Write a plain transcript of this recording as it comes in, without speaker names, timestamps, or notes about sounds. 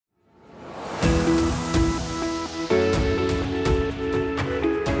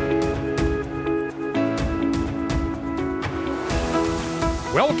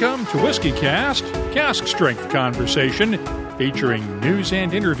Welcome to Whiskey Cast, cask strength conversation featuring news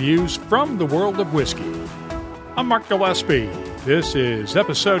and interviews from the world of whiskey. I'm Mark Gillespie. This is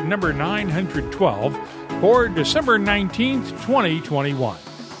episode number 912 for December 19th, 2021.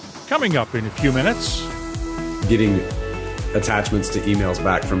 Coming up in a few minutes. Getting attachments to emails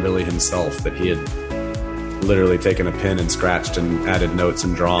back from Billy himself that he had literally taken a pen and scratched and added notes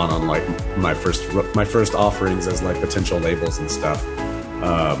and drawn on like my first offerings as like potential labels and stuff.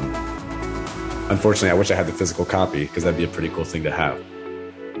 Unfortunately, I wish I had the physical copy because that'd be a pretty cool thing to have.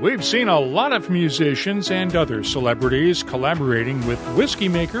 We've seen a lot of musicians and other celebrities collaborating with whiskey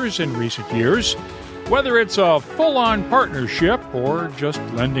makers in recent years, whether it's a full-on partnership or just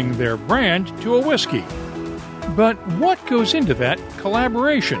lending their brand to a whiskey. But what goes into that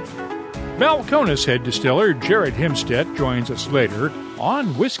collaboration? Balcones head distiller Jared Himstedt joins us later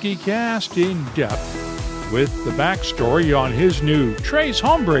on Whiskey Cast in Depth with the backstory on his new Tres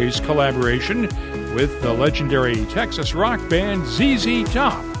Hombres collaboration with the legendary Texas rock band ZZ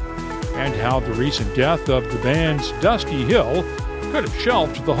Top, and how the recent death of the band's Dusty Hill could have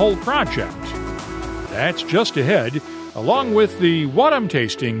shelved the whole project. That's just ahead, along with the What I'm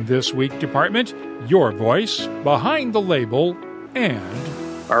Tasting This Week department, your voice, behind the label, and...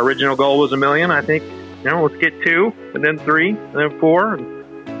 Our original goal was 1 million. I think, let's get 2, and then 3, and then 4,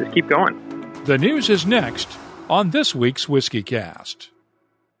 and just keep going. The news is next on this week's Whiskey Cast.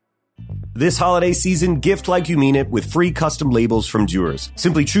 This holiday season, gift like you mean it with free custom labels from Dewar's.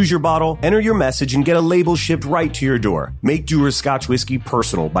 Simply choose your bottle, enter your message, and get a label shipped right to your door. Make Dewar's Scotch Whiskey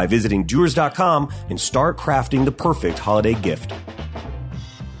personal by visiting Dewars.com and start crafting the perfect holiday gift.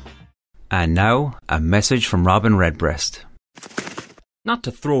 And now, a message from Robin Redbreast. Not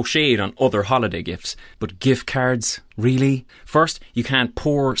to throw shade on other holiday gifts, but gift cards, really? First, you can't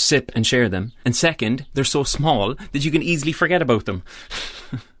pour, sip and share them. And second, they're so small that you can easily forget about them.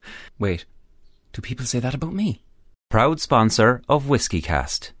 Wait, do people say that about me? Proud sponsor of Whiskey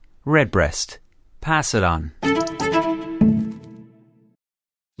Cast. Redbreast. Pass it on.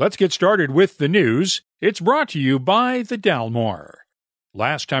 Let's get started with the news. It's brought to you by the Dalmore.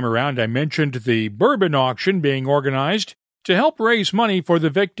 Last time around, I mentioned the bourbon auction being organized to help raise money for the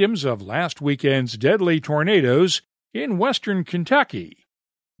victims of last weekend's deadly tornadoes in western Kentucky.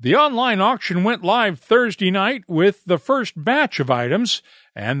 The online auction went live Thursday night with the first batch of items,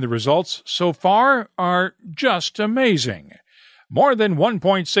 and the results so far are just amazing. More than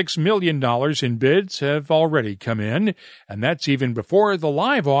 $1.6 million in bids have already come in, and that's even before the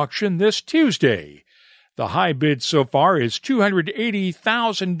live auction this Tuesday. The high bid so far is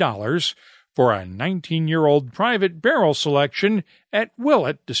 $280,000 for a 19-year-old private barrel selection at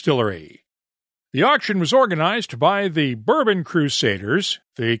Willett Distillery. The auction was organized by the Bourbon Crusaders,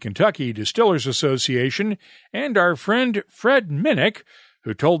 the Kentucky Distillers Association, and our friend Fred Minnick,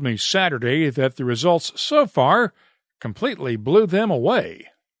 who told me Saturday that the results so far completely blew them away.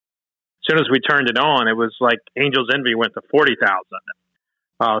 As soon as we turned it on, it was like Angel's Envy went to 40,000.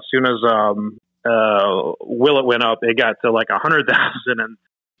 As soon as Willett went up, it got to like 100,000, and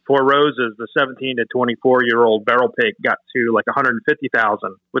Four Roses, the 17 to 24-year-old barrel pick, got to like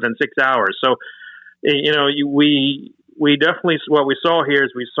 150,000 within 6 hours. So, we definitely, what we saw here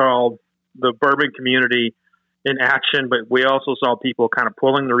is we saw the bourbon community in action, but we also saw people kind of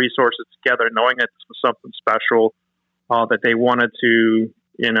pulling the resources together, knowing that this was something special, that they wanted to,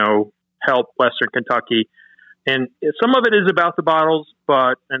 help Western Kentucky. And some of it is about the bottles,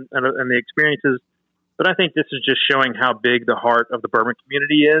 and the experiences. But I think this is just showing how big the heart of the bourbon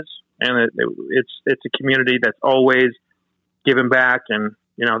community is, and it's a community that's always giving back. And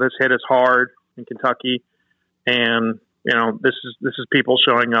this hit us hard in Kentucky, and this is people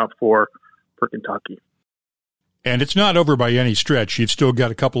showing up for Kentucky. And it's not over by any stretch. You've still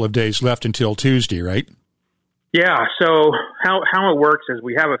got a couple of days left until Tuesday, right? Yeah. So how it works is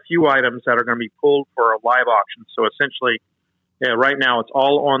we have a few items that are going to be pulled for a live auction. So essentially, right now it's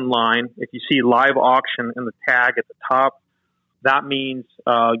all online. If you see live auction in the tag at the top, that means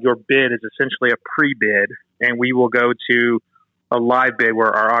your bid is essentially a pre-bid, and we will go to a live bid where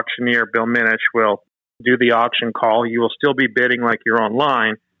our auctioneer, Bill Minich, will do the auction call. You will still be bidding like you're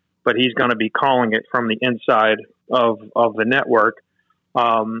online, but he's going to be calling it from the inside of the network,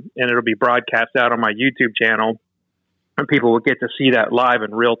 and it'll be broadcast out on my YouTube channel, and people will get to see that live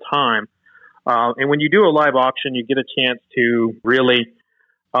in real time. And when you do a live auction, you get a chance to really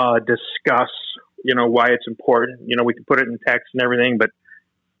discuss, why it's important. We can put it in text and everything, but,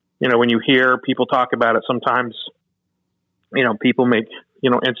 when you hear people talk about it, sometimes, people make,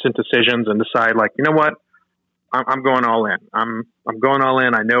 instant decisions and decide like, you know what, I'm going all in. I'm going all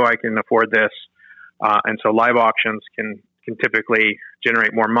in. I know I can afford this. And so live auctions can can typically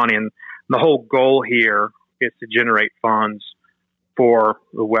generate more money. And the whole goal here is to generate funds for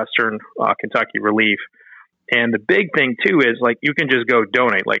the Western Kentucky relief. And the big thing too is like, you can just go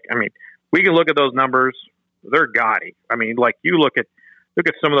donate. Like, I mean, we can look at those numbers. They're gaudy. I mean, like you look at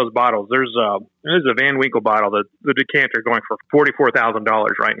some of those bottles. There's a Van Winkle bottle, the decanter going for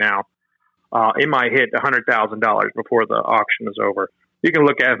 $44,000 right now. It might hit $100,000 before the auction is over. You can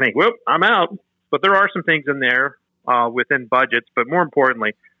look at it and think, whoop, I'm out. But there are some things in there within budgets. But more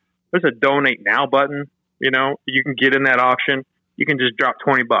importantly, there's a donate now button. You know, you can get in that auction. You can just drop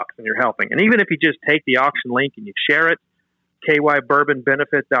 $20 and you're helping. And even if you just take the auction link and you share it,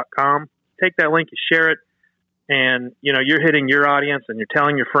 kybourbonbenefit.com, take that link, you share it, and, you know, you're hitting your audience and you're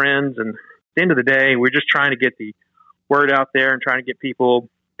telling your friends. And at the end of the day, we're just trying to get the word out there and trying to get people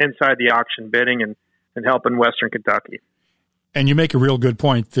inside the auction bidding and helping Western Kentucky. And you make a real good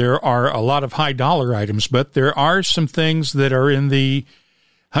point. There are a lot of high dollar items, but there are some things that are in the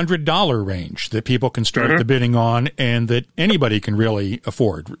 $100 range that people can start the bidding on and that anybody can really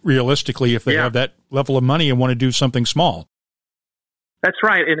afford, realistically, if they have that level of money and want to do something small. That's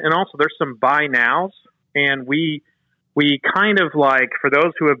right. And also there's some buy nows, and we kind of like, for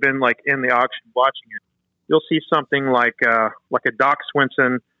those who have been like in the auction watching it, you'll see something like a Doc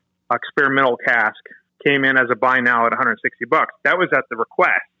Swinson experimental cask came in as a buy now at $160. That was at the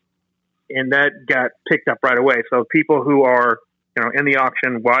request, and that got picked up right away. So people who are, you know, in the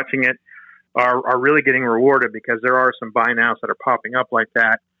auction watching it are really getting rewarded, because there are some buy nows that are popping up like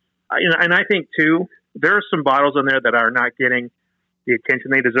that. You know, and I think too, there are some bottles in there that are not getting the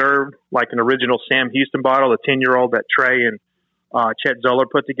attention they deserve, like an original Sam Houston bottle, the 10-year-old that Trey and Chet Zoller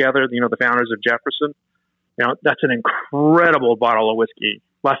put together, you know, the founders of Jefferson. You know, that's an incredible bottle of whiskey.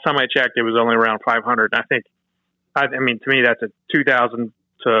 Last time I checked, it was only around $500. I mean, to me, that's a $2,000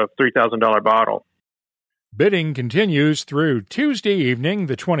 to $3,000 bottle. Bidding continues through Tuesday evening,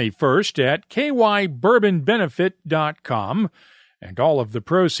 the 21st, at kybourbonbenefit.com, and all of the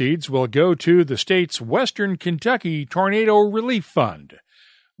proceeds will go to the state's Western Kentucky Tornado Relief Fund.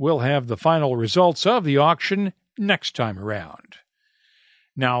 We'll have the final results of the auction next time around.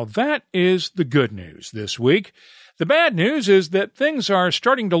 Now, that is the good news this week. The bad news is that things are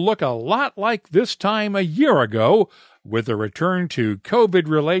starting to look a lot like this time a year ago, with a return to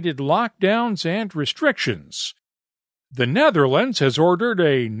COVID-related lockdowns and restrictions. The Netherlands has ordered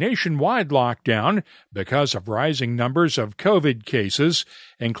a nationwide lockdown because of rising numbers of COVID cases,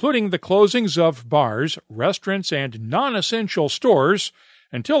 including the closings of bars, restaurants, and non-essential stores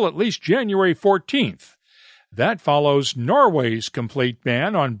until at least January 14th. That follows Norway's complete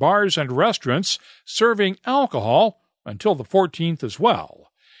ban on bars and restaurants serving alcohol until the 14th as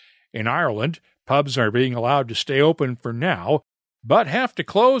well. In Ireland, pubs are being allowed to stay open for now, but have to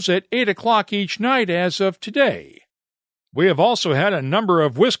close at 8 o'clock each night as of today. We have also had a number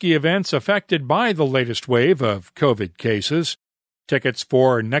of whiskey events affected by the latest wave of COVID cases. Tickets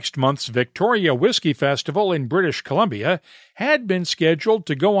for next month's Victoria Whiskey Festival in British Columbia had been scheduled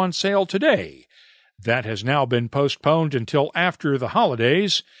to go on sale today. That has now been postponed until after the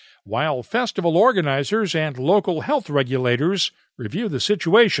holidays, while festival organizers and local health regulators review the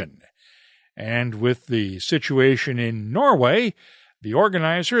situation. And with the situation in Norway, the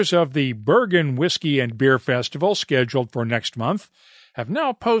organizers of the Bergen Whiskey and Beer Festival, scheduled for next month, have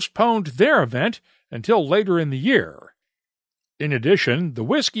now postponed their event until later in the year. In addition, the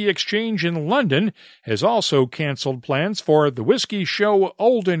Whiskey Exchange in London has also canceled plans for the Whiskey Show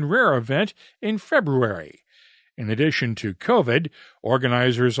Old and Rare event in February. In addition to COVID,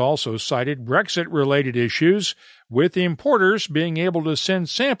 organizers also cited Brexit-related issues, with importers being able to send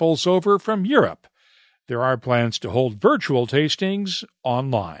samples over from Europe. There are plans to hold virtual tastings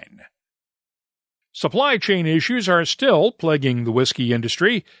online. Supply chain issues are still plaguing the whiskey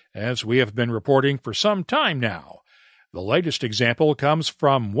industry, as we have been reporting for some time now. The latest example comes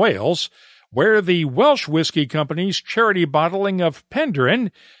from Wales, where the Welsh Whiskey Company's charity bottling of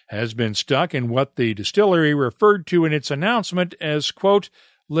Penderyn has been stuck in what the distillery referred to in its announcement as, quote,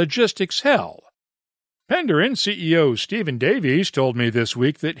 logistics hell. Penderyn CEO Stephen Davies told me this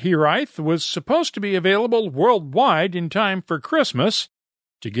week that Hiraeth was supposed to be available worldwide in time for Christmas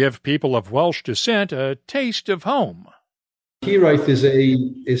to give people of Welsh descent a taste of home. Hiraeth is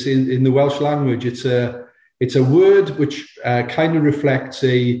in the Welsh language. It's a word which kind of reflects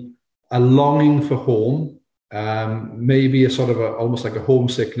a longing for home, maybe a sort of almost like a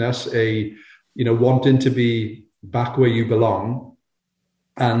homesickness, wanting to be back where you belong.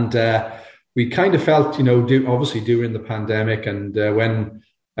 And we kind of felt, obviously during the pandemic and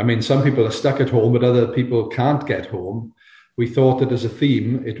some people are stuck at home, but other people can't get home. We thought that as a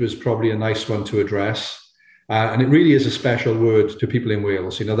theme, it was probably a nice one to address. And it really is a special word to people in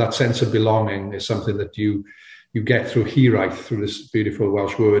Wales. That sense of belonging is something that you get through hiraeth, through this beautiful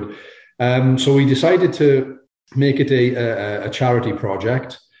Welsh word. So we decided to make it a charity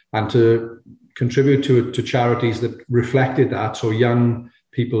project and to contribute to charities that reflected that. So young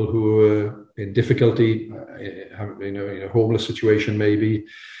people who were in difficulty, in a homeless situation maybe,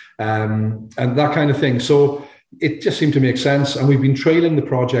 and that kind of thing. So it just seemed to make sense. And we've been trailing the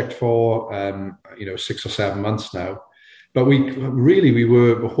project for, 6 or 7 months now. But we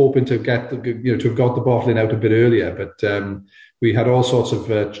were hoping to get to have got the bottling out a bit earlier. But we had all sorts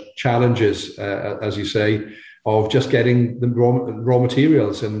of challenges, as you say, of just getting the raw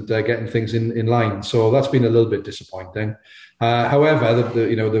materials and getting things in line. So that's been a little bit disappointing. However,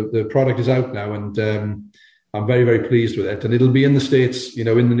 the product is out now, and I'm very, very pleased with it. And it'll be in the States, in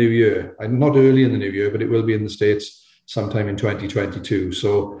the new year. Not early in the new year, but it will be in the States sometime in 2022.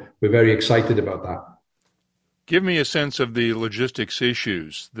 So we're very excited about that. Give me a sense of the logistics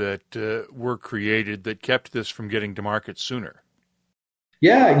issues that were created that kept this from getting to market sooner.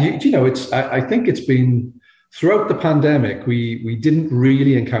 Yeah, I think it's been throughout the pandemic, we didn't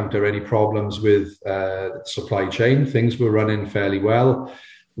really encounter any problems with supply chain. Things were running fairly well.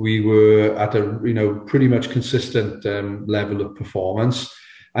 We were at a pretty much consistent level of performance,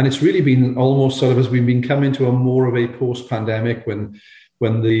 and it's really been almost sort of as we've been coming to a more of a post-pandemic when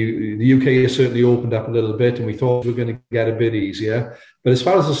the UK has certainly opened up a little bit, and we thought we were going to get a bit easier. But as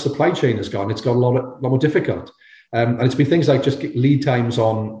far as the supply chain has gone, it's got a lot more difficult, and it's been things like just lead times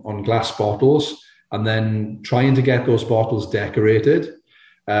on glass bottles, and then trying to get those bottles decorated,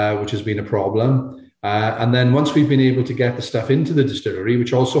 which has been a problem. And then once we've been able to get the stuff into the distillery,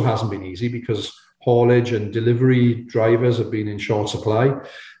 which also hasn't been easy because haulage and delivery drivers have been in short supply,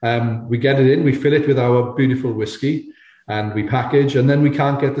 we get it in, we fill it with our beautiful whiskey, and we package, and then we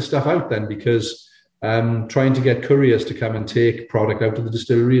can't get the stuff out then because trying to get couriers to come and take product out of the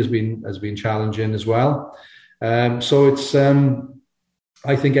distillery has been challenging as well. So it's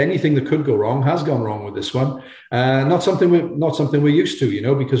I think anything that could go wrong has gone wrong with this one. Not something we're used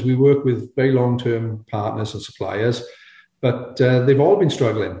to, because we work with very long-term partners and suppliers, but they've all been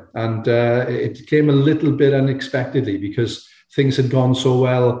struggling, and it came a little bit unexpectedly because things had gone so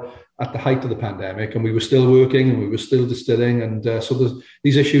well at the height of the pandemic, and we were still working and we were still distilling, and so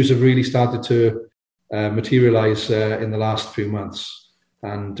these issues have really started to materialize in the last few months.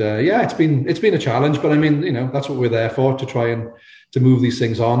 And it's been a challenge, but I mean, that's what we're there for, to try and to move these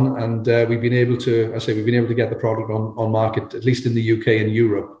things on, and we've been able to get the product on market, at least in the UK and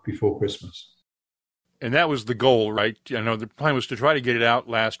Europe, before Christmas. And that was the goal, right? I know the plan was to try to get it out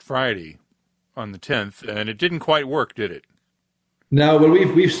last Friday on the 10th, and it didn't quite work, did it? No, well,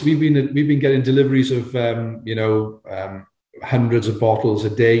 we've been getting deliveries of hundreds of bottles a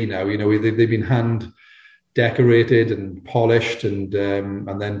day now. They've been hand decorated and polished and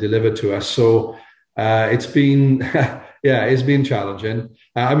then delivered to us. So it's been it's been challenging.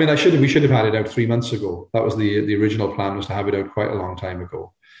 We should have had it out 3 months ago. That was the original plan, was to have it out quite a long time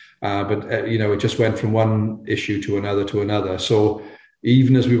ago. But it just went from one issue to another. So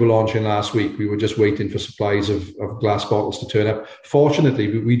even as we were launching last week, we were just waiting for supplies of glass bottles to turn up.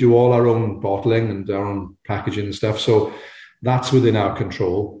 Fortunately, we do all our own bottling and our own packaging and stuff, so that's within our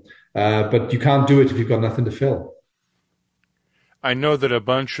control. But you can't do it if you've got nothing to fill. I know that a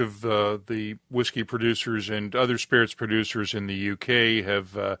bunch of the whiskey producers and other spirits producers in the UK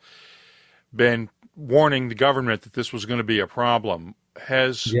have been warning the government that this was going to be a problem.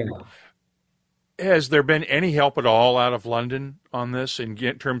 Has there been any help at all out of London on this in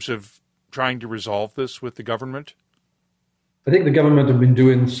terms of trying to resolve this with the government? I think the government have been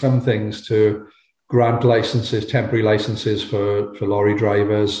doing some things to grant licenses, temporary licenses for lorry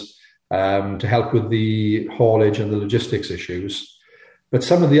drivers, to help with the haulage and the logistics issues. But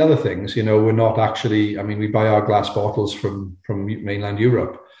some of the other things, we're not actually, we buy our glass bottles from mainland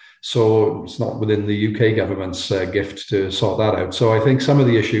Europe. So it's not within the UK government's gift to sort that out. So I think some of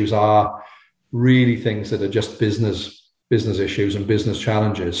the issues are really things that are just business issues and business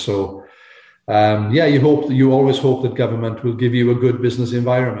challenges. So you always hope that government will give you a good business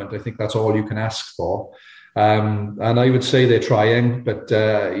environment. I think that's all you can ask for. And I would say they're trying, but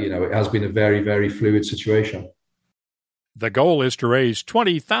it has been a very, very fluid situation. The goal is to raise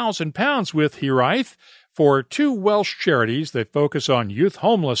 £20,000 with hiraeth for 2 Welsh charities that focus on youth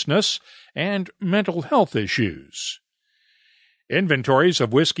homelessness and mental health issues. Inventories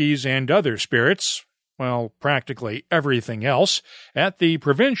of whiskies and other spirits, well, practically everything else, at the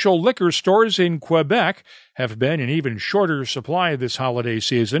provincial liquor stores in Quebec have been in even shorter supply this holiday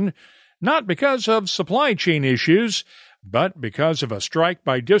season, not because of supply chain issues, but because of a strike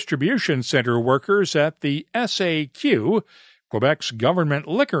by distribution center workers at the SAQ, Quebec's government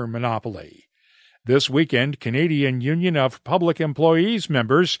liquor monopoly. This weekend, Canadian Union of Public Employees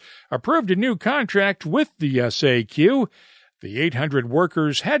members approved a new contract with the SAQ. The 800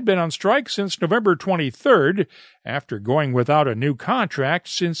 workers had been on strike since November 23rd, after going without a new contract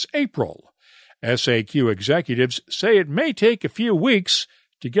since April. SAQ executives say it may take a few weeks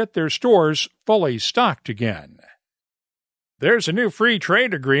to get their stores fully stocked again. There's a new free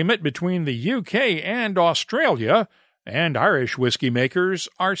trade agreement between the UK and Australia, and Irish whiskey makers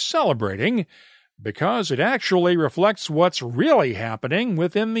are celebrating because it actually reflects what's really happening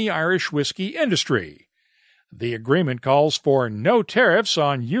within the Irish whiskey industry. The agreement calls for no tariffs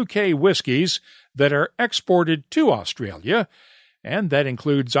on UK whiskies that are exported to Australia, and that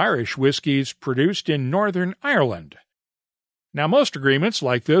includes Irish whiskies produced in Northern Ireland. Now, most agreements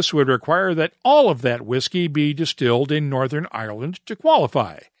like this would require that all of that whiskey be distilled in Northern Ireland to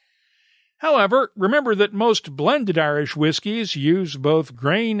qualify. However, remember that most blended Irish whiskies use both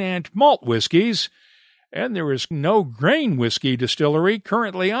grain and malt whiskies, and there is no grain whiskey distillery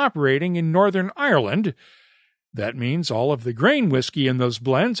currently operating in Northern Ireland. That means all of the grain whiskey in those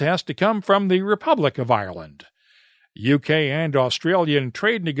blends has to come from the Republic of Ireland. UK and Australian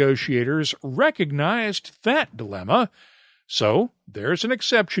trade negotiators recognized that dilemma, so there's an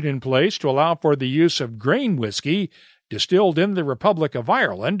exception in place to allow for the use of grain whiskey distilled in the Republic of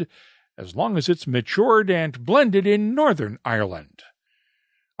Ireland, as long as it's matured and blended in Northern Ireland.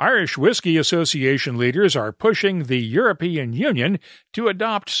 Irish Whiskey Association leaders are pushing the European Union to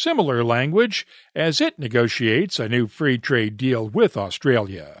adopt similar language as it negotiates a new free trade deal with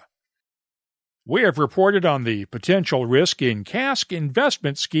Australia. We have reported on the potential risk in cask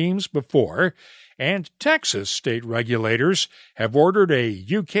investment schemes before, and Texas state regulators have ordered a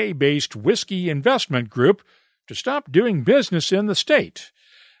UK-based whiskey investment group to stop doing business in the state.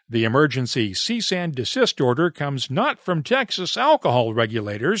 The emergency cease and desist order comes not from Texas alcohol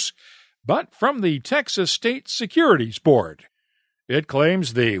regulators, but from the Texas State Securities Board. It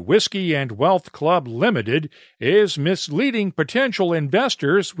claims the Whiskey and Wealth Club Limited is misleading potential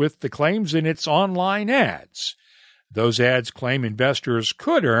investors with the claims in its online ads. Those ads claim investors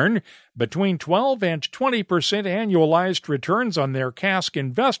could earn between 12 and 20% annualized returns on their cask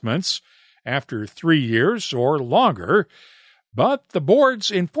investments after 3 years or longer, but the board's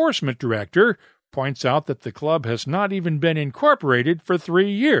enforcement director points out that the club has not even been incorporated for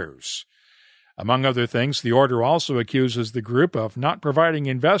 3 years. Among other things, the order also accuses the group of not providing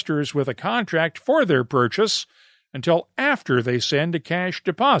investors with a contract for their purchase until after they send a cash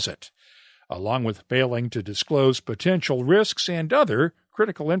deposit, along with failing to disclose potential risks and other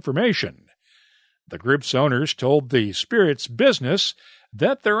critical information. The group's owners told the Spirits Business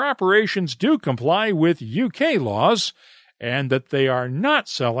that their operations do comply with UK laws and that they are not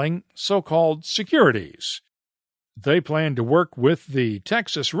selling so-called securities. They plan to work with the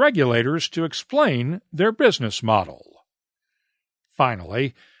Texas regulators to explain their business model.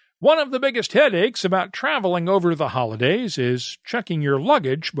 Finally, one of the biggest headaches about traveling over the holidays is checking your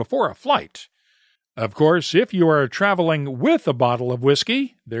luggage before a flight. Of course, if you are traveling with a bottle of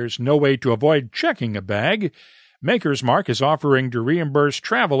whiskey, there's no way to avoid checking a bag. Maker's Mark is offering to reimburse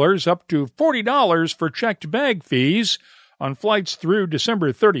travelers up to $40 for checked bag fees on flights through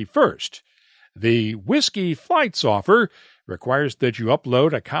December 31st. The Whiskey Flights offer requires that you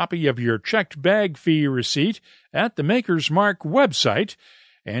upload a copy of your checked bag fee receipt at the Maker's Mark website,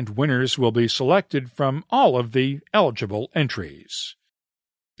 and winners will be selected from all of the eligible entries.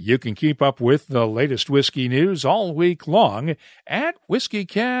 You can keep up with the latest whiskey news all week long at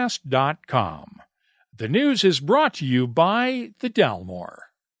whiskycast.com. The news is brought to you by the Dalmore.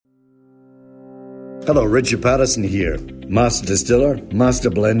 Hello, Richard Patterson here, Master Distiller,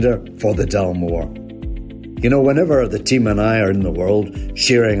 Master Blender for the Dalmore. You know, whenever the team and I are in the world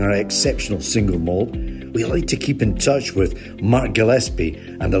sharing our exceptional single malt, we like to keep in touch with Mark Gillespie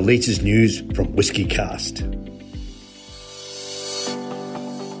and the latest news from WhiskyCast.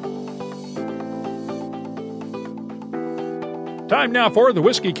 Time now for the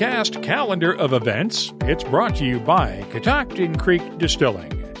WhiskyCast calendar of events. It's brought to you by Catoctin Creek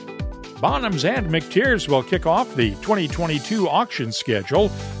Distilling. Bonhams and McTeers will kick off the 2022 auction schedule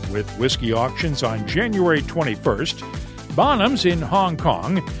with whiskey auctions on January 21st, Bonhams in Hong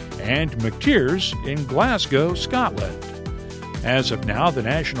Kong, and McTeers in Glasgow, Scotland. As of now, the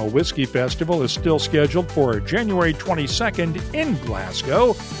National Whiskey Festival is still scheduled for January 22nd in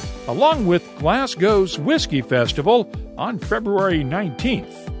Glasgow, along with Glasgow's Whiskey Festival on February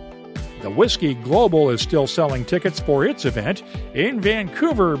 19th. The Whiskey Global is still selling tickets for its event in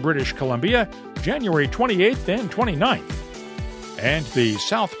Vancouver, British Columbia, January 28th and 29th. And the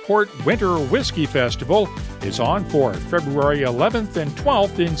Southport Winter Whiskey Festival is on for February 11th and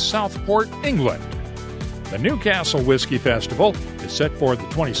 12th in Southport, England. The Newcastle Whiskey Festival is set for the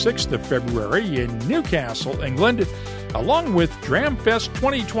 26th of February in Newcastle, England, along with Dramfest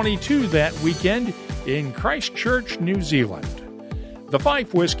 2022 that weekend in Christchurch, New Zealand. The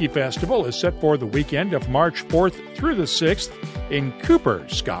Fife Whiskey Festival is set for the weekend of March 4th through the 6th in Cooper,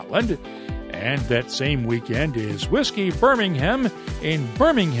 Scotland. And that same weekend is Whiskey Birmingham in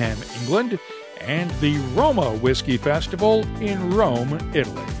Birmingham, England, and the Roma Whiskey Festival in Rome,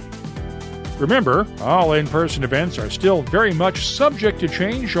 Italy. Remember, all in-person events are still very much subject to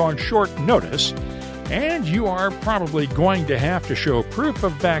change on short notice, and you are probably going to have to show proof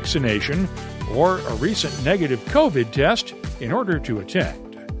of vaccination or a recent negative COVID test in order to attend.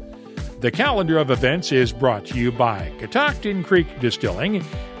 The calendar of events is brought to you by Catoctin Creek Distilling,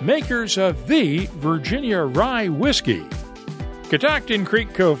 makers of the Virginia Rye Whiskey. Catoctin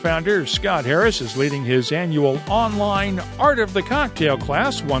Creek co-founder Scott Harris is leading his annual online Art of the Cocktail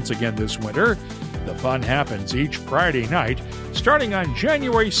class once again this winter. The fun happens each Friday night, starting on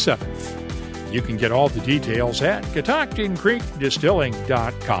January 7th. You can get all the details at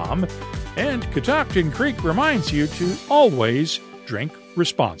CatoctinCreekDistilling.com, and Catoctin Creek reminds you to always drink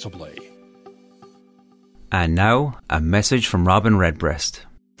responsibly. And now, a message from Robin Redbreast.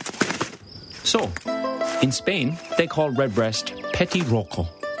 So, in Spain, they call Redbreast Petit Roco.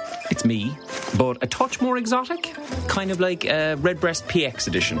 It's me, but a touch more exotic. Kind of like a Redbreast PX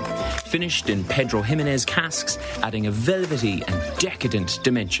edition. Finished in Pedro Jimenez casks, adding a velvety and decadent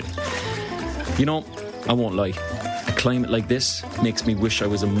dimension. You know, I won't lie. A climate like this makes me wish I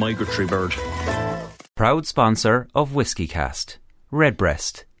was a migratory bird. Proud sponsor of WhiskyCast.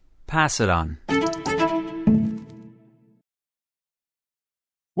 Redbreast. Pass it on.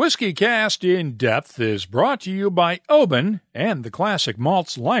 WhiskyCast In Depth is brought to you by Oban and the Classic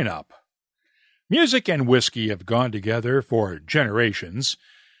Malts lineup. Music and whiskey have gone together for generations.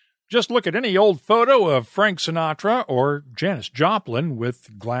 Just look at any old photo of Frank Sinatra or Janis Joplin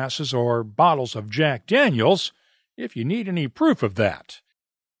with glasses or bottles of Jack Daniels if you need any proof of that.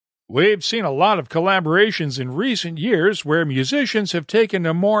 We've seen a lot of collaborations in recent years where musicians have taken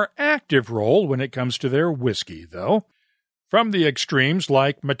a more active role when it comes to their whiskey, though. From the extremes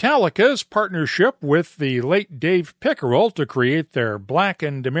like Metallica's partnership with the late Dave Pickerel to create their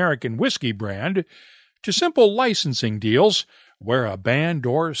Blackened American Whiskey brand, to simple licensing deals where a band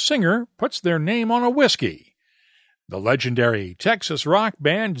or singer puts their name on a whiskey. The legendary Texas rock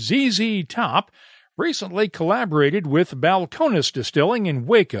band ZZ Top recently collaborated with Balcones Distilling in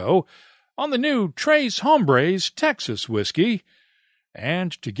Waco on the new Tres Hombres Texas Whisky.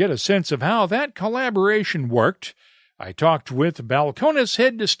 And to get a sense of how that collaboration worked, I talked with Balcones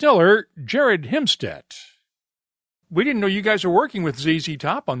head distiller Jared Himstedt. We didn't know you guys are working with ZZ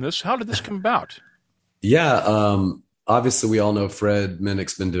Top on this. How did this come about? Yeah, obviously we all know Fred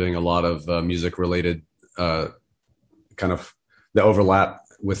Minnick's been doing a lot of music-related kind of the overlap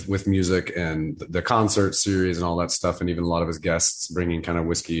with music and the concert series and all that stuff, and even a lot of his guests bringing kind of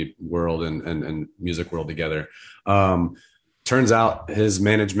whiskey world and music world together. Turns out his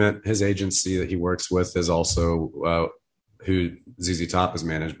management, his agency that he works with is also who ZZ Top is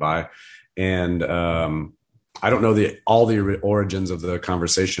managed by. And I don't know all the origins of the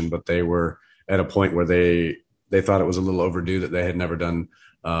conversation, but they were at a point where they thought it was a little overdue that they had never done,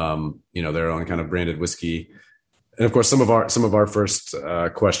 their own kind of branded whiskey. And of course, some of our first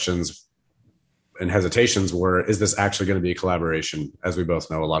questions and hesitations were, is this actually going to be a collaboration? As we both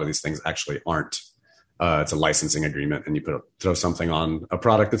know, a lot of these things actually aren't. It's a licensing agreement, and you throw something on a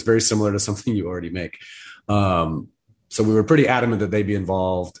product that's very similar to something you already make. So we were pretty adamant that they be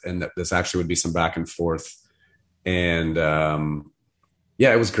involved and that this actually would be some back and forth. And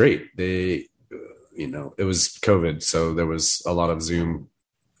it was great. It was COVID, so there was a lot of Zoom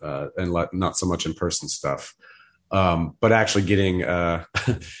and not so much in-person stuff. But actually getting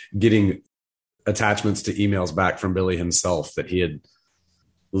attachments to emails back from Billy himself that he had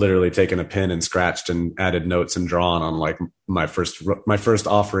literally taken a pen and scratched and added notes and drawn on like my first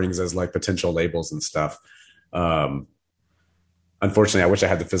offerings as like potential labels and stuff. Unfortunately, I wish I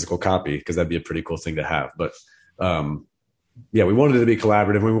had the physical copy because that'd be a pretty cool thing to have. But we wanted it to be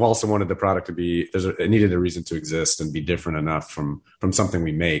collaborative. We also wanted the product to be it needed a reason to exist and be different enough from something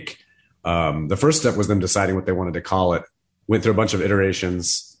we make. The first step was them deciding what they wanted to call it. Went through a bunch of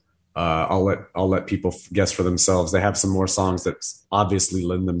iterations. I'll let people guess for themselves. They have some more songs that obviously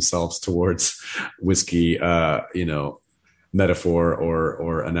lend themselves towards whiskey, metaphor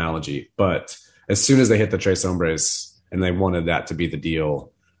or analogy. But as soon as they hit the Tres Hombres and they wanted that to be the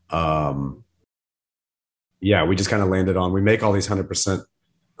deal, we just kind of landed on, we make all these 100%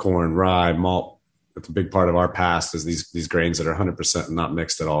 corn, rye, malt. It's a big part of our past is these grains that are 100% and not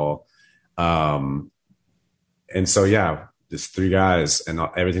mixed at all. And so, just three guys and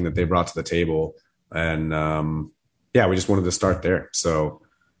everything that they brought to the table. And we just wanted to start there. So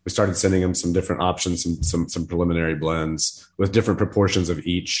we started sending them some different options, some preliminary blends with different proportions of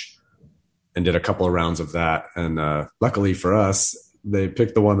each, and did a couple of rounds of that. And luckily for us, they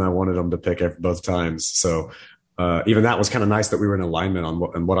picked the one I wanted them to pick both times. So even that was kind of nice that we were in alignment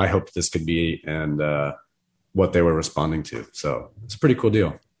on what I hoped this could be and what they were responding to. So it's a pretty cool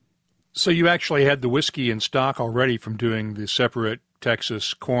deal. So you actually had the whiskey in stock already from doing the separate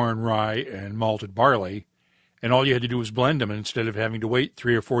Texas corn, rye, and malted barley, and all you had to do was blend them instead of having to wait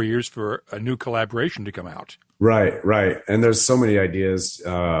 3 or 4 years for a new collaboration to come out. Right. And there's so many ideas.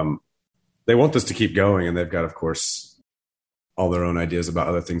 They want this to keep going, and they've got, of course, all their own ideas about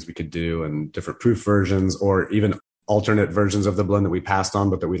other things we could do and different proof versions or even alternate versions of the blend that we passed on,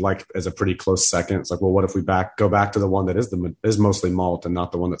 but that we like as a pretty close second. It's like, well, what if we go back to the one that is mostly malt and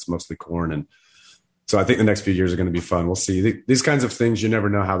not the one that's mostly corn? And so I think the next few years are going to be fun. We'll see. These kinds of things, you never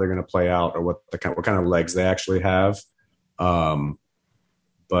know how they're going to play out or what kind of legs they actually have.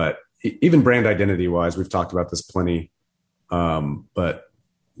 But even brand identity wise, we've talked about this plenty. But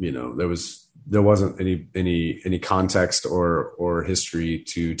there wasn't any context or history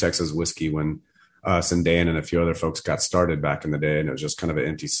to Texas whiskey when us and Dan and a few other folks got started back in the day, and it was just kind of an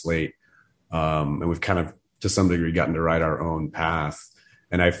empty slate. And we've kind of, to some degree, gotten to write our own path.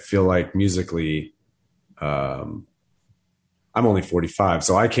 And I feel like musically, I'm only 45,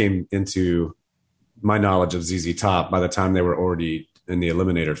 so I came into my knowledge of ZZ Top by the time they were already in the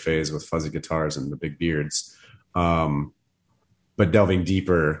Eliminator phase with fuzzy guitars and the big beards. But delving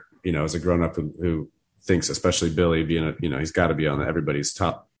deeper, as a grown-up who thinks, especially Billy being he's got to be on everybody's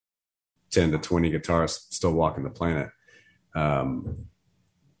top 10 to 20 guitarists still walking the planet.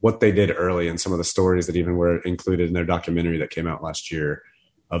 What they did early and some of the stories that even were included in their documentary that came out last year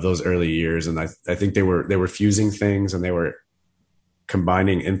of those early years. And I think they were fusing things, and they were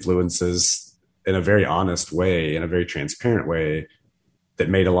combining influences in a very honest way, in a very transparent way that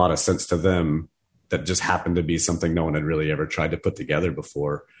made a lot of sense to them, that just happened to be something no one had really ever tried to put together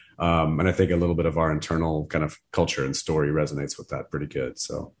before. And I think a little bit of our internal kind of culture and story resonates with that pretty good.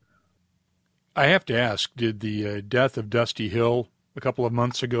 So I have to ask, did the death of Dusty Hill a couple of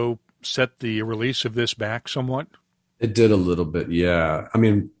months ago set the release of this back somewhat? It did a little bit, yeah. I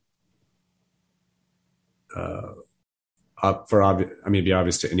mean, be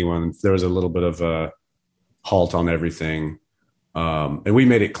obvious to anyone, there was a little bit of a halt on everything. And we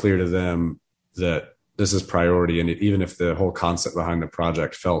made it clear to them that this is priority. And even if the whole concept behind the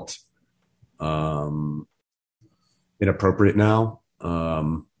project felt inappropriate now,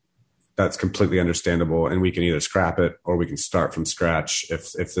 that's completely understandable. And we can either scrap it or we can start from scratch.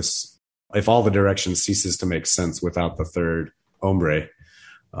 If all the direction ceases to make sense without the third hombre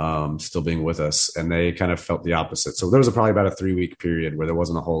still being with us. And they kind of felt the opposite. So there was probably about a 3-week period where there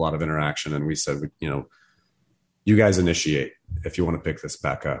wasn't a whole lot of interaction. And we said, you guys initiate if you want to pick this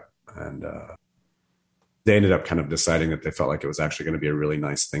back up. And they ended up kind of deciding that they felt like it was actually going to be a really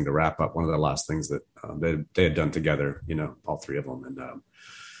nice thing to wrap up one of the last things that they had done together, all three of them. And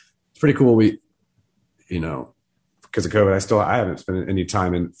it's pretty cool. Because of COVID, I haven't spent any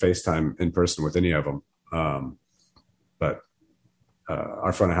time in FaceTime in person with any of them. But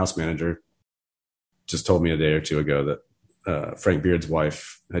our front of house manager just told me a day or two ago that Frank Beard's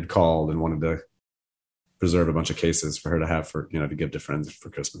wife had called and wanted to preserve a bunch of cases for her to have to give to friends for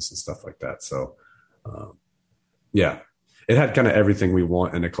Christmas and stuff like that. So, it had kind of everything we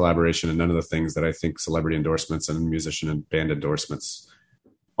want in a collaboration, and none of the things that I think celebrity endorsements and musician and band endorsements,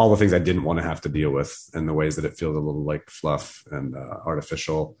 all the things I didn't want to have to deal with, and the ways that it feels a little like fluff and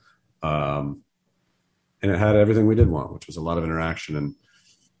artificial. And it had everything we did want, which was a lot of interaction and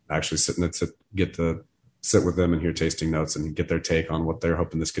actually get to sit with them and hear tasting notes and get their take on what they're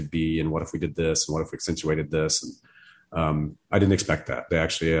hoping this could be. And what if we did this? And what if we accentuated this? And I didn't expect that. They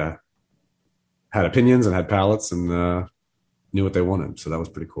actually had opinions and had palates and knew what they wanted. So that was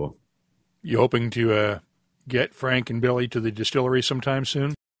pretty cool. You hoping to get Frank and Billy to the distillery sometime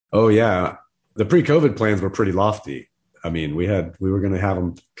soon? Oh, yeah. The pre-COVID plans were pretty lofty. I mean, we were going to have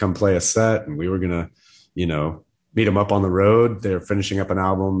them come play a set, and we were going to, meet them up on the road. They're finishing up an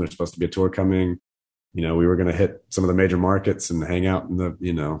album. There's supposed to be a tour coming. We were going to hit some of the major markets and hang out in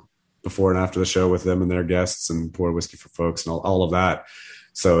the, before and after the show with them and their guests and pour whiskey for folks and all of that.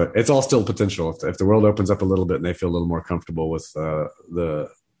 So it's all still potential. If the world opens up a little bit and they feel a little more comfortable with the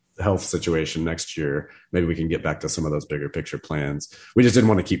health situation next year, maybe we can get back to some of those bigger picture plans. We just didn't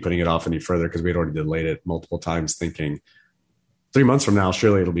want to keep putting it off any further because we'd already delayed it multiple times, thinking 3 months from now,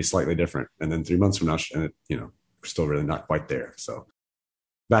 surely it'll be slightly different. And then 3 months from now, and we're still really not quite there. So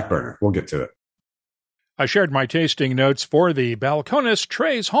back burner, we'll get to it. I shared my tasting notes for the Balcones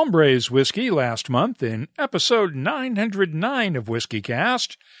Tres Hombres Whisky last month in episode 909 of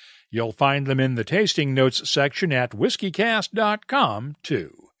WhiskyCast. You'll find them in the tasting notes section at whiskycast.com,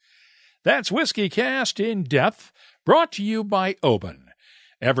 too. That's WhiskyCast in depth, brought to you by Oban.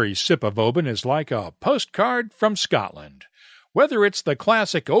 Every sip of Oban is like a postcard from Scotland. Whether it's the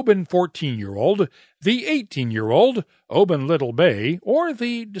classic Oban 14-year-old, the 18-year-old, Oban Little Bay, or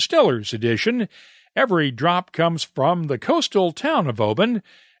the Distiller's Edition, every drop comes from the coastal town of Oban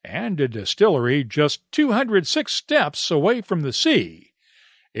and a distillery just 206 steps away from the sea.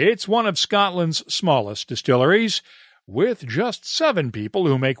 It's one of Scotland's smallest distilleries, with just 7 people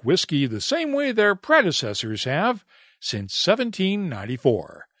who make whiskey the same way their predecessors have since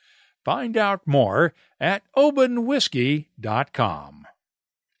 1794. Find out more at obanwhiskey.com.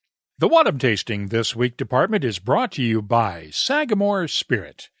 The What I'm Tasting This Week department is brought to you by Sagamore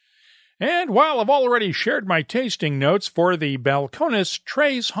Spirit. And while I've already shared my tasting notes for the Balcones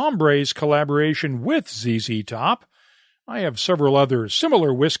Tres Hombres collaboration with ZZ Top, I have several other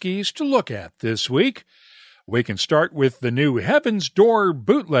similar whiskeys to look at this week. We can start with the new Heaven's Door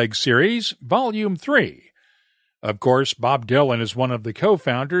Bootleg Series, Volume 3. Of course, Bob Dylan is one of the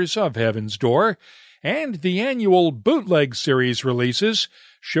co-founders of Heaven's Door, and the annual Bootleg Series releases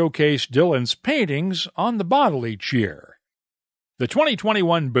showcase Dylan's paintings on the bottle each year. The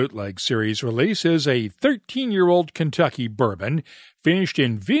 2021 Bootleg Series release is a 13-year-old Kentucky bourbon finished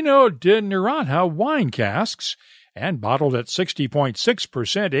in Vino de Naranja wine casks and bottled at 60.6%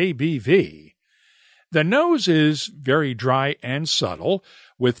 ABV. The nose is very dry and subtle,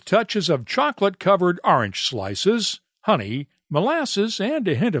 with touches of chocolate-covered orange slices, honey, molasses, and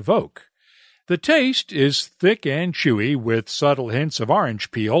a hint of oak. The taste is thick and chewy, with subtle hints of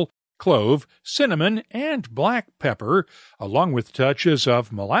orange peel, clove, cinnamon, and black pepper, along with touches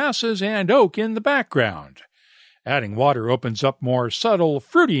of molasses and oak in the background. Adding water opens up more subtle,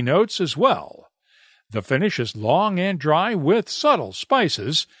 fruity notes as well. The finish is long and dry with subtle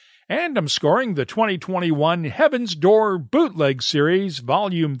spices, and I'm scoring the 2021 Heaven's Door Bootleg Series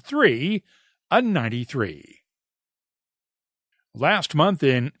Volume 3 a 93. Last month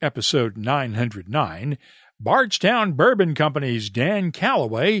in episode 909, Bardstown Bourbon Company's Dan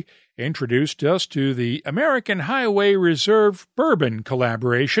Calloway introduced us to the American Highway Reserve Bourbon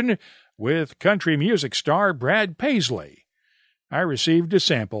collaboration with country music star Brad Paisley. I received a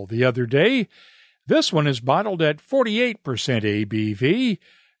sample the other day. This one is bottled at 48% ABV.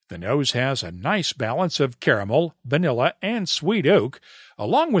 The nose has a nice balance of caramel, vanilla, and sweet oak,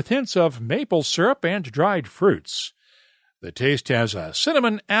 along with hints of maple syrup and dried fruits. The taste has a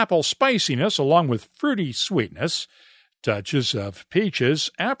cinnamon apple spiciness along with fruity sweetness. Touches of peaches,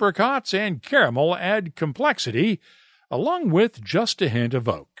 apricots, and caramel add complexity, along with just a hint of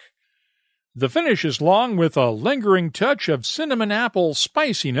oak. The finish is long with a lingering touch of cinnamon apple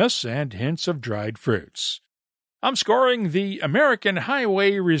spiciness and hints of dried fruits. I'm scoring the American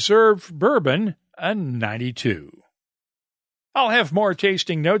Highway Reserve Bourbon a 92. I'll have more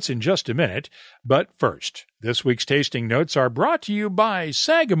tasting notes in just a minute, but first, this week's tasting notes are brought to you by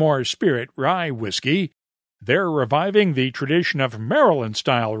Sagamore Spirit Rye Whiskey. They're reviving the tradition of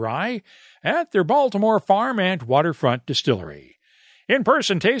Maryland-style rye at their Baltimore farm and waterfront distillery.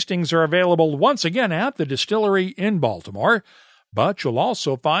 In-person tastings are available once again at the distillery in Baltimore, but you'll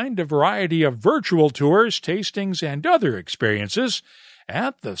also find a variety of virtual tours, tastings, and other experiences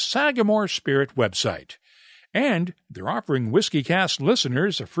at the Sagamore Spirit website. And they're offering WhiskyCast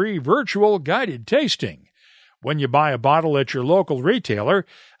listeners a free virtual guided tasting. When you buy a bottle at your local retailer,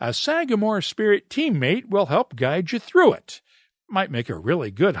 a Sagamore Spirit teammate will help guide you through it. Might make a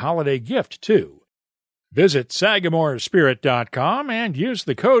really good holiday gift, too. Visit SagamoreSpirit.com and use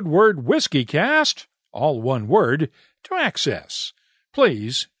the code word WhiskyCast, all one word, to access.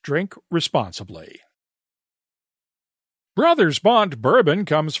 Please drink responsibly. Brothers Bond Bourbon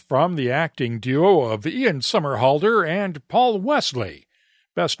comes from the acting duo of Ian Somerhalder and Paul Wesley,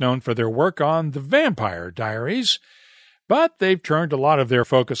 best known for their work on The Vampire Diaries, but they've turned a lot of their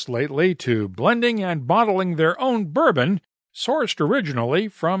focus lately to blending and bottling their own bourbon, sourced originally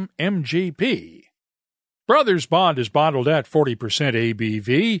from MGP. Brothers Bond is bottled at 40%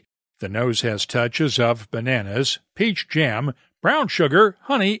 ABV. The nose has touches of bananas, peach jam, brown sugar,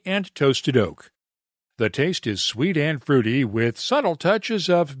 honey, and toasted oak. The taste is sweet and fruity with subtle touches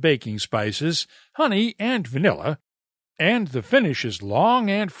of baking spices, honey, and vanilla, and the finish is long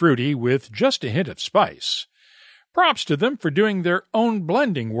and fruity with just a hint of spice. Props to them for doing their own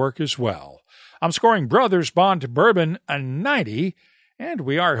blending work as well. I'm scoring Brothers Bond Bourbon a 90, and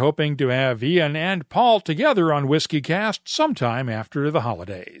we are hoping to have Ian and Paul together on WhiskyCast sometime after the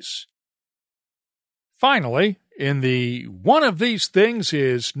holidays. Finally, in the one of these things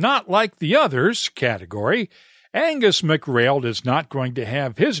is not like the others category, Angus McRail is not going to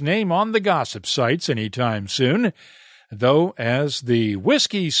have his name on the gossip sites anytime soon, though as the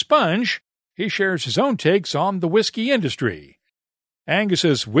whiskey sponge, he shares his own takes on the whiskey industry.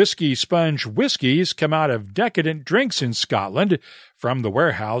 Angus's Whiskey Sponge whiskies come out of Decadent Drinks in Scotland from the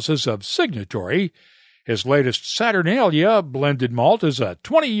warehouses of Signatory. His latest Saturnalia blended malt is a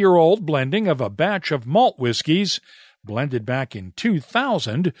 20-year-old blending of a batch of malt whiskies blended back in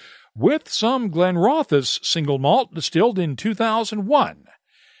 2000 with some Glenrothes single malt distilled in 2001.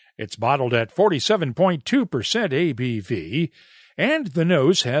 It's bottled at 47.2% ABV, and the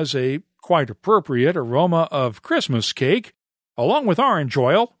nose has a quite appropriate aroma of Christmas cake, along with orange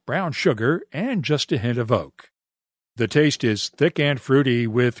oil, brown sugar, and just a hint of oak. The taste is thick and fruity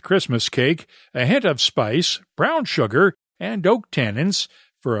with Christmas cake, a hint of spice, brown sugar, and oak tannins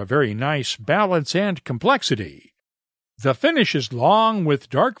for a very nice balance and complexity. The finish is long with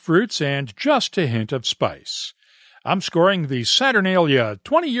dark fruits and just a hint of spice. I'm scoring the Saturnalia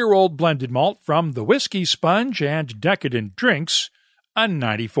 20-year-old blended malt from the Whiskey Sponge and Decadent Drinks a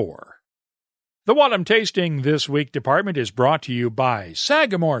 94. The What I'm Tasting This Week department is brought to you by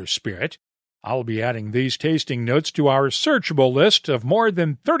Sagamore Spirit. I'll be adding these tasting notes to our searchable list of more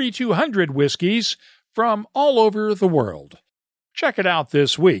than 3,200 whiskeys from all over the world. Check it out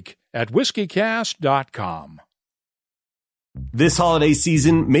this week at whiskycast.com. This holiday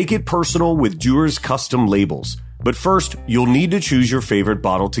season, make it personal with Dewar's custom labels. But first, you'll need to choose your favorite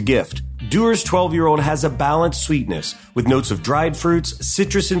bottle to gift. Dewar's 12-year-old has a balanced sweetness with notes of dried fruits,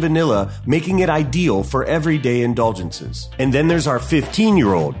 citrus, and vanilla, making it ideal for everyday indulgences. And then there's our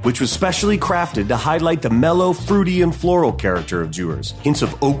 15-year-old, which was specially crafted to highlight the mellow, fruity, and floral character of Dewar's. Hints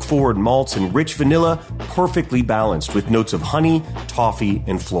of oak-forward malts and rich vanilla, perfectly balanced with notes of honey, toffee,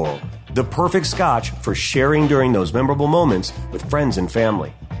 and floral. The perfect scotch for sharing during those memorable moments with friends and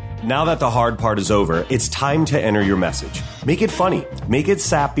family. Now that the hard part is over, it's time to enter your message. Make it funny, make it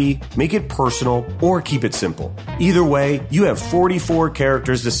sappy, make it personal, or keep it simple. Either way, you have 44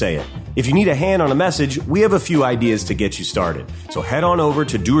 characters to say it. If you need a hand on a message, we have a few ideas to get you started. So head on over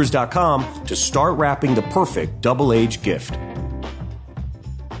to Dewar's.com to start wrapping the perfect double-age gift.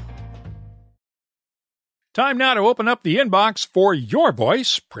 Time now to open up the inbox for your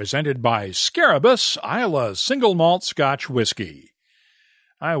voice, presented by Scarabus Isla Single Malt Scotch Whiskey.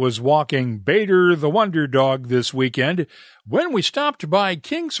 I was walking Bader the Wonder Dog this weekend when we stopped by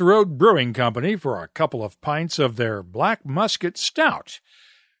Kings Road Brewing Company for a couple of pints of their Black Musket Stout.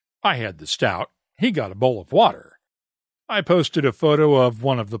 I had the stout. He got a bowl of water. I posted a photo of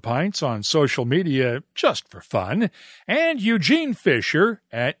one of the pints on social media just for fun, and Eugene Fisher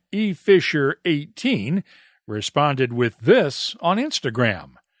at eFisher18 responded with this on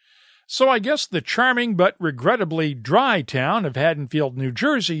Instagram. So I guess the charming but regrettably dry town of Haddonfield, New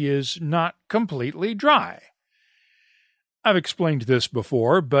Jersey is not completely dry. I've explained this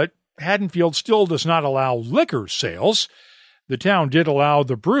before, but Haddonfield still does not allow liquor sales. The town did allow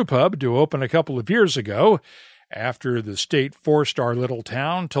the brew pub to open a couple of years ago, after the state forced our little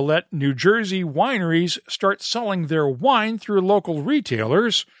town to let New Jersey wineries start selling their wine through local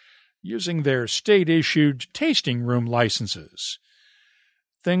retailers using their state-issued tasting room licenses.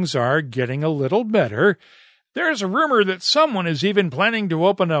 Things are getting a little better. There's a rumor that someone is even planning to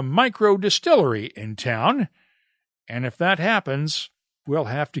open a micro-distillery in town. And if that happens, we'll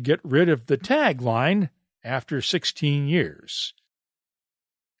have to get rid of the tagline, after 16 years.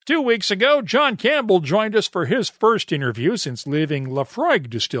 2 weeks ago, John Campbell joined us for his first interview since leaving Lafroig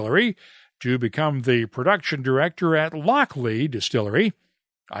Distillery to become the production director at Lochley Distillery.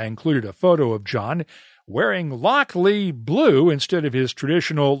 I included a photo of John wearing Lochley blue instead of his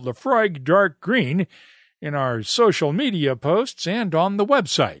traditional Lafroig dark green in our social media posts and on the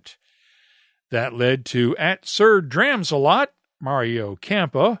website. That led to @SirDramsalot, Mario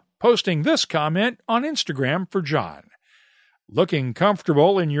Campa, posting this comment on Instagram for John. Looking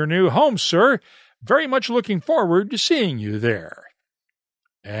comfortable in your new home, sir. Very much looking forward to seeing you there.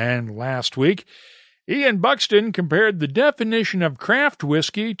 And last week, Ian Buxton compared the definition of craft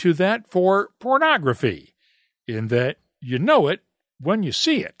whiskey to that for pornography, in that you know it when you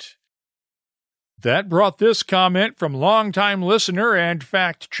see it. That brought this comment from longtime listener and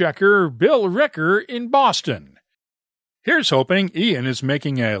fact-checker Bill Ricker in Boston. Here's hoping Ian is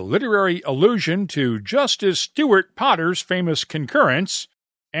making a literary allusion to Justice Stewart Potter's famous concurrence,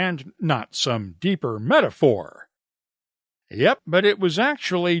 and not some deeper metaphor. Yep, but it was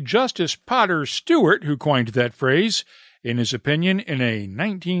actually Justice Potter Stewart who coined that phrase, in his opinion, in a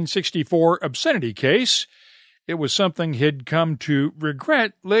 1964 obscenity case. It was something he'd come to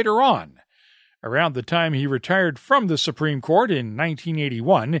regret later on. Around the time he retired from the Supreme Court in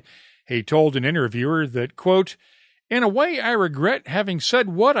 1981, he told an interviewer that, quote, "In a way, I regret having said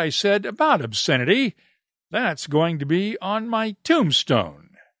what I said about obscenity. That's going to be on my tombstone."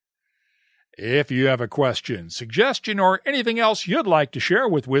 If you have a question, suggestion, or anything else you'd like to share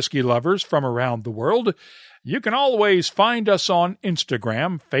with whiskey lovers from around the world, you can always find us on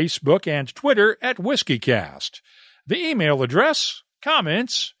Instagram, Facebook, and Twitter at WhiskeyCast. The email address,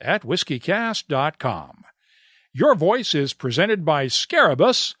 comments@whiskycast.com. Your voice is presented by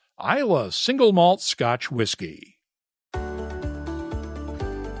Scarabus, Islay Single Malt Scotch Whisky.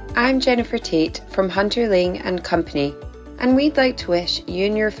 I'm Jennifer Tate from Hunter Lane and Company, and we'd like to wish you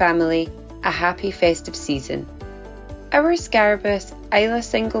and your family a happy festive season. Our Scarabus Islay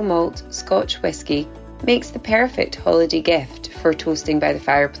Single Malt Scotch Whisky makes the perfect holiday gift for toasting by the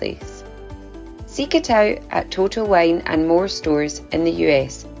fireplace. Seek it out at Total Wine and more stores in the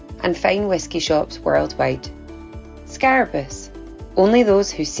US and fine whisky shops worldwide. Scarabus, only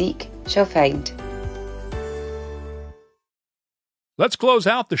those who seek shall find. Let's close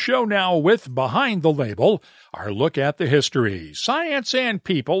out the show now with Behind the Label, our look at the history, science, and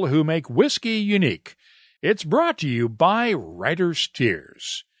people who make whiskey unique. It's brought to you by Writer's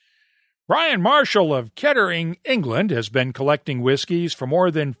Tears. Brian Marshall of Kettering, England, has been collecting whiskies for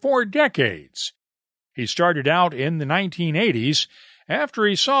more than 4 decades. He started out in the 1980s after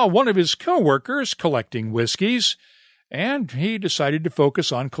he saw one of his co-workers collecting whiskies, and he decided to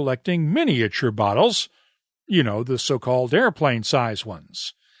focus on collecting miniature bottles, you know, the so-called airplane-size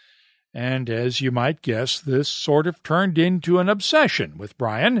ones. And as you might guess, this sort of turned into an obsession with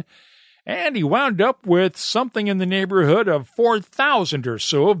Brian, and he wound up with something in the neighborhood of 4,000 or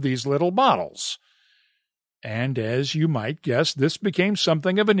so of these little bottles. And as you might guess, this became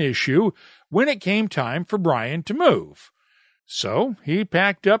something of an issue when it came time for Brian to move. So he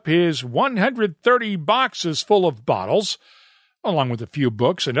packed up his 130 boxes full of bottles, along with a few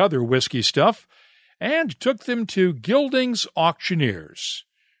books and other whiskey stuff, and took them to Gilding's auctioneers.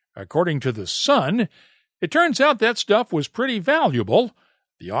 According to The Sun, it turns out that stuff was pretty valuable.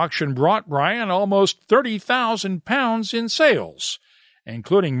 The auction brought Brian almost 30,000 pounds in sales,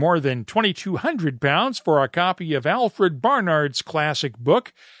 including more than 2,200 pounds for a copy of Alfred Barnard's classic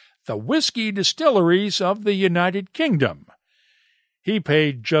book, The Whiskey Distilleries of the United Kingdom. He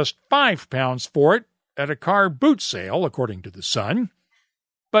paid just £5 for it at a car boot sale, according to The Sun.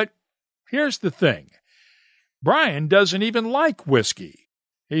 But here's the thing. Brian doesn't even like whiskey.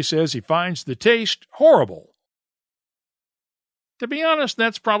 He says he finds the taste horrible. To be honest,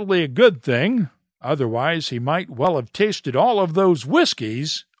 that's probably a good thing. Otherwise, he might well have tasted all of those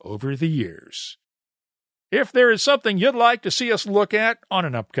whiskeys over the years. If there is something you'd like to see us look at on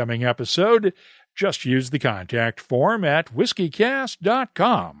an upcoming episode, just use the contact form at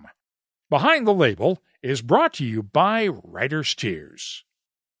whiskycast.com. Behind the Label is brought to you by Writer's Tears.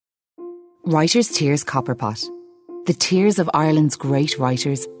 Writer's Tears Copperpot. The tears of Ireland's great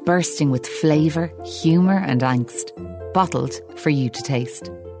writers, bursting with flavour, humour and angst. Bottled for you to taste.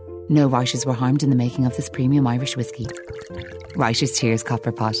 No writers were harmed in the making of this premium Irish whiskey. Writer's Tears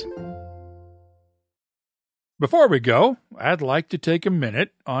Copperpot. Before we go, I'd like to take a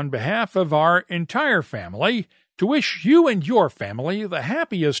minute on behalf of our entire family to wish you and your family the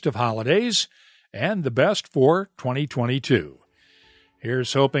happiest of holidays and the best for 2022.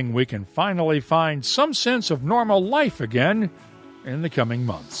 Here's hoping we can finally find some sense of normal life again in the coming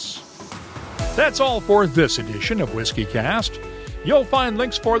months. That's all for this edition of WhiskeyCast. You'll find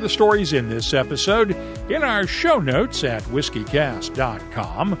links for the stories in this episode in our show notes at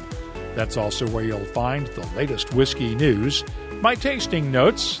whiskycast.com. That's also where you'll find the latest whiskey news, my tasting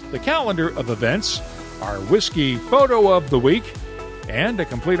notes, the calendar of events, our whiskey photo of the week, and a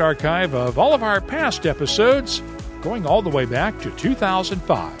complete archive of all of our past episodes going all the way back to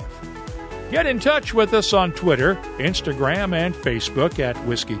 2005. Get in touch with us on Twitter, Instagram, and Facebook at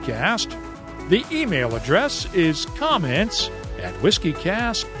WhiskeyCast. The email address is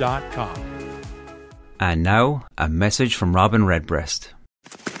comments@whiskycast.com. And now, a message from Robin Redbreast.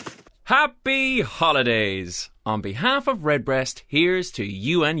 Happy holidays! On behalf of Redbreast, here's to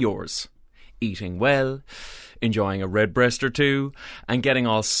you and yours. Eating well, enjoying a redbreast or two, and getting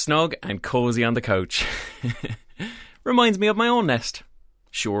all snug and cosy on the couch. Reminds me of my own nest.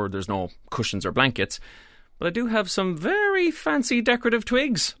 Sure, there's no cushions or blankets, but I do have some very fancy decorative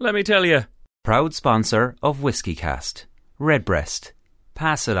twigs, let me tell you. Proud sponsor of WhiskyCast. Redbreast.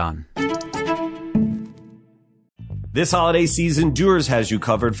 Pass it on. This holiday season, Dewar's has you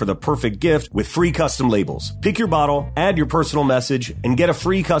covered for the perfect gift with free custom labels. Pick your bottle, add your personal message, and get a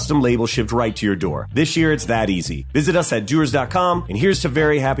free custom label shipped right to your door. This year, it's that easy. Visit us at Dewar's.com, and here's to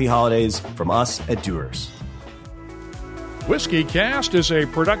very happy holidays from us at Dewar's. Whiskey Cast is a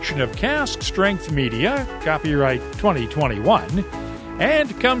production of Cask Strength Media, copyright 2021,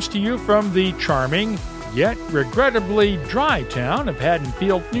 and comes to you from the charming, yet regrettably dry town of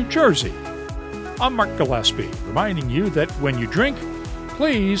Haddonfield, New Jersey. I'm Mark Gillespie, reminding you that when you drink,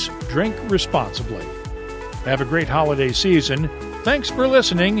 please drink responsibly. Have a great holiday season. Thanks for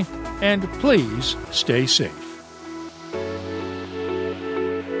listening, and please stay safe.